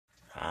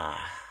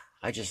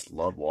I just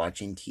love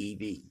watching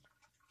TV.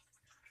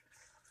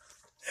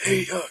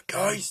 Hey,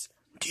 guys,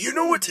 do you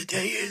know what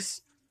today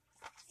is?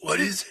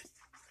 What is it?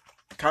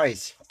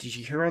 Guys, did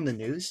you hear on the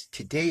news?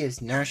 Today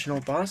is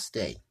National Boss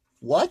Day.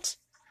 What?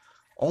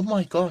 Oh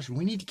my gosh,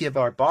 we need to give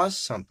our boss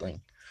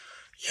something.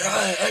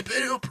 Yeah, I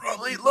bet he'll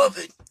probably love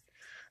it.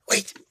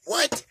 Wait,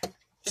 what?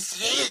 Is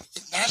today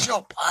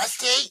National Boss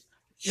Day?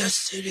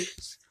 Yes, it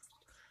is.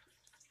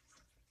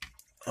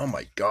 Oh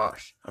my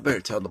gosh, I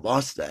better tell the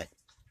boss that.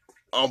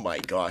 Oh my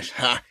gosh,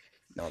 ha!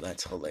 No,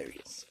 that's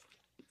hilarious.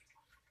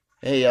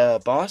 Hey,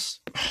 boss?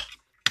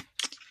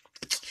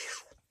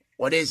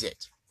 What is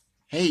it?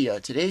 Hey,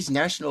 today's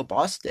National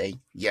Boss Day.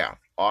 Yeah,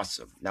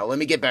 awesome. Now let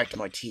me get back to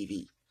my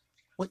TV.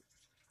 What?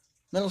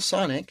 Metal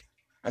Sonic?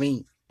 I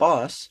mean,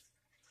 boss?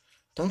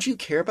 Don't you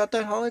care about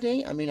that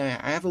holiday? I mean, I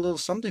have a little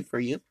something for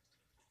you.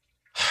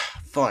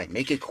 Fine,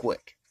 make it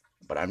quick.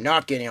 But I'm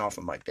not getting off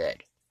of my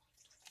bed.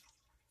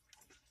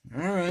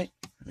 Alright,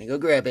 let me go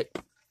grab it.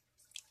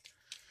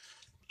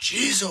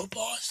 Jeez, oh,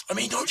 boss. I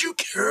mean, don't you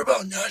care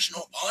about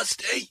National Boss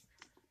Day?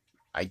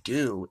 I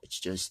do, it's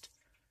just...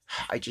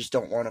 I just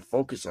don't want to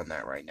focus on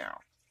that right now.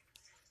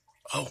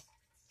 Oh.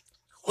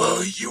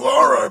 Well, you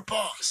are our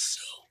boss,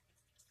 so...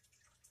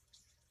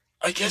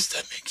 I guess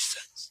that makes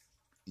sense.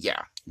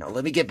 Yeah, now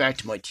let me get back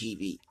to my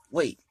TV.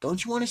 Wait,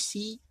 don't you want to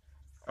see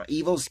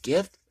Evil's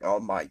gift? Oh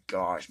my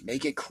gosh,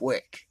 make it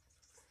quick.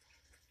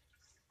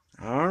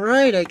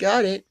 Alright, I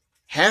got it.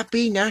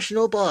 Happy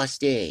National Boss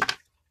Day.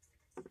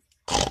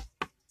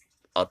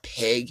 A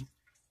pig?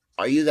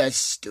 Are you that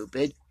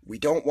stupid? We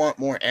don't want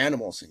more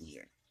animals in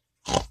here.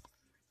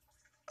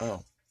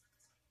 Oh.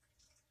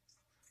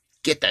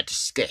 Get that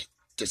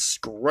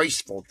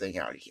disgraceful thing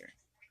out of here.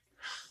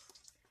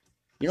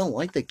 You don't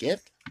like the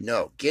gift?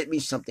 No, get me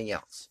something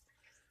else.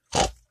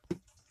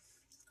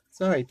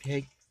 Sorry,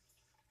 pig.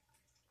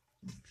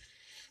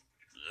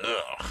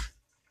 Ugh.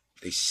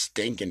 They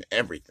stink and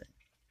everything.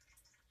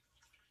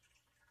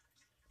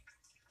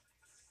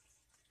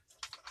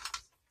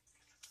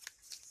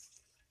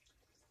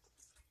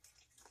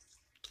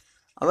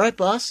 Alright,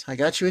 boss, I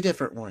got you a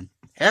different one.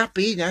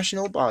 Happy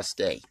National Boss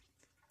Day.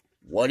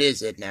 What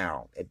is it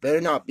now? It better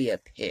not be a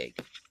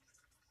pig.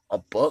 A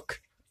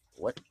book?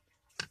 What?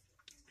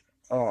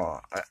 Oh,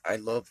 I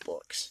love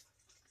books.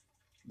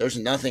 There's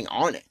nothing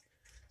on it.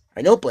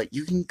 I know, but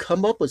you can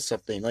come up with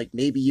something. Like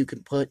maybe you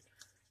can put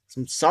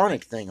some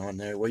Sonic thing on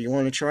there where you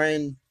want to try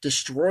and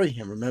destroy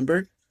him,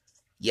 remember?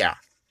 Yeah,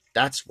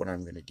 that's what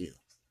I'm going to do.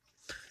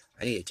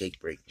 I need to take a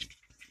break from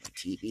my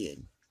TV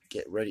and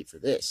get ready for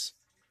this.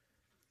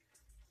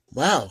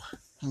 Wow,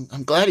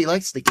 I'm glad he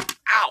likes the...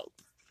 Ow!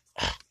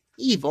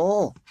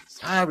 Evil!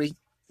 Sorry.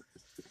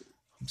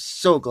 I'm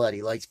so glad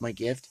he likes my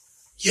gift.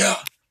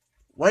 Yeah.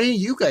 Why didn't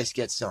you guys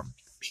get some?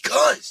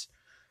 Because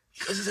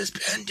of this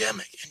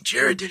pandemic, and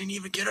Jared didn't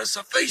even get us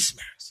a face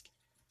mask.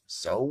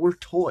 So we're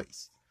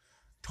toys.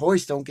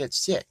 Toys don't get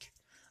sick.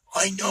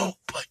 I know,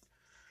 but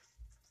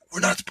we're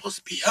not supposed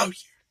to be out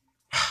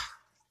here.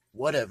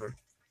 Whatever.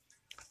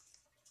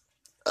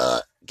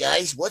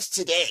 Guys, what's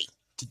today?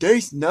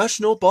 Today's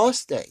National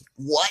Boss Day.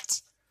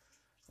 What?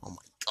 Oh my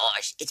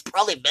gosh, it's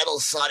probably Metal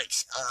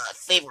Sonic's,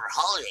 favorite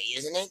holiday,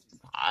 isn't it?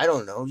 I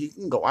don't know. You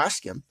can go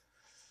ask him.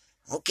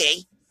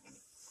 Okay.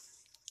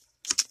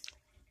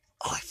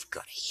 Oh, I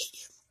forgot I hit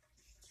him.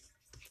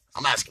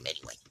 I'm asking him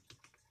anyway.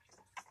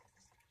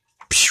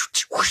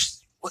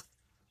 What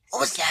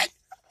was that?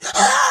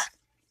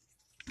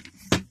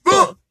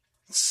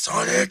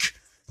 Sonic,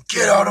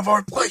 get out of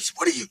our place.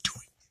 What are you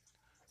doing?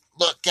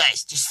 Look,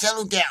 guys, just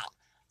settle down.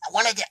 I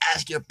wanted to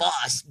ask your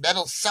boss,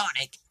 Metal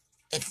Sonic,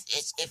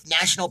 if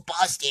National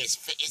Boss Day is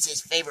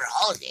his favorite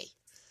holiday.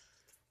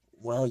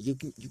 Well, you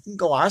can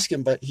go ask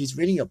him, but he's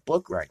reading a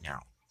book right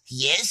now.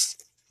 He is?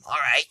 All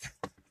right.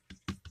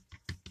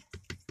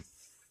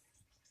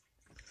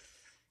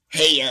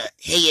 Hey,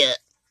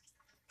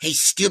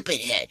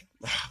 stupid head.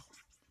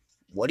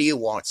 What do you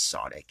want,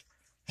 Sonic?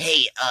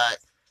 Hey,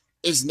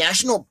 is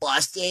National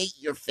Boss Day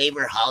your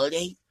favorite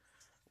holiday?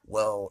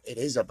 Well, it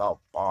is about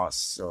boss,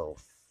 so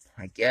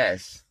I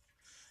guess.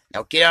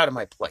 Now get out of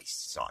my place,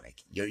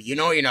 Sonic. You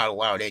know you're not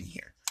allowed in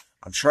here.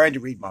 I'm trying to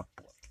read my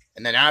book,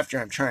 and then after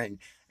I'm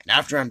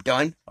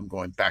done, I'm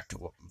going back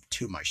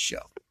to my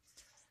show.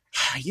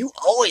 You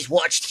always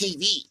watch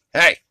TV.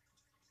 Hey,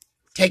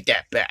 take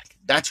that back.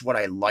 That's what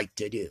I like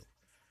to do.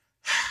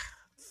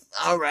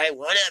 All right,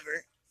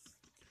 whatever.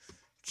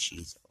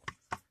 Jeez.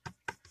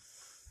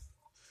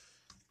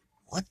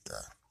 What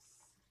the?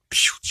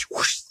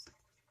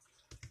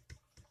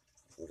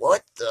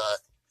 What the?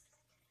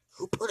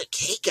 Who put a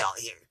cake out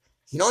here?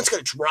 You know it's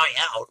gonna dry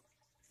out.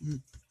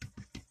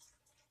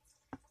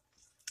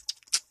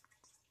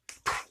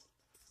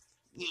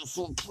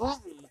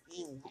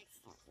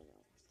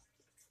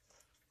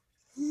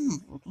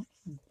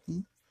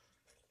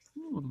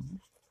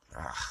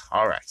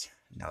 All right.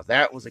 Now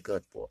that was a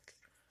good book.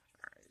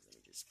 All right, let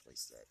me just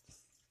place that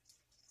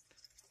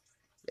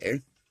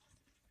there.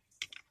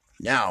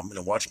 Now I'm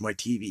gonna watch my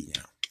TV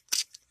now.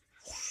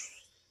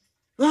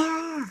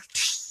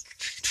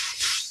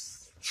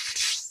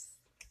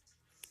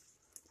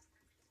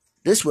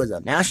 This was a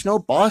National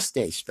Boss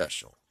Day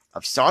special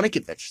of Sonic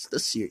Adventures, the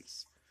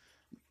series.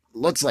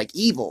 Looks like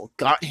Evil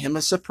got him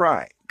a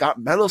surprise.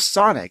 Got Metal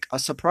Sonic a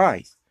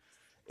surprise.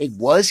 It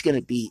was going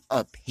to be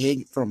a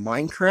pig from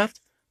Minecraft,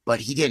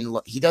 but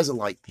he doesn't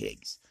like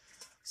pigs.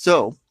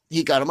 So,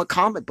 he got him a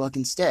comic book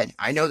instead.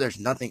 I know there's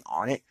nothing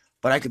on it,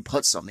 but I could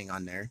put something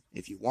on there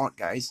if you want,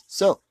 guys.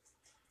 So,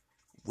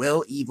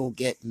 will Evil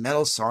get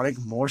Metal Sonic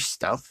more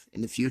stuff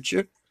in the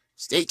future?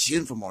 Stay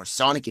tuned for more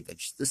Sonic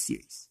Adventures, the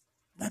series.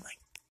 Bye-bye.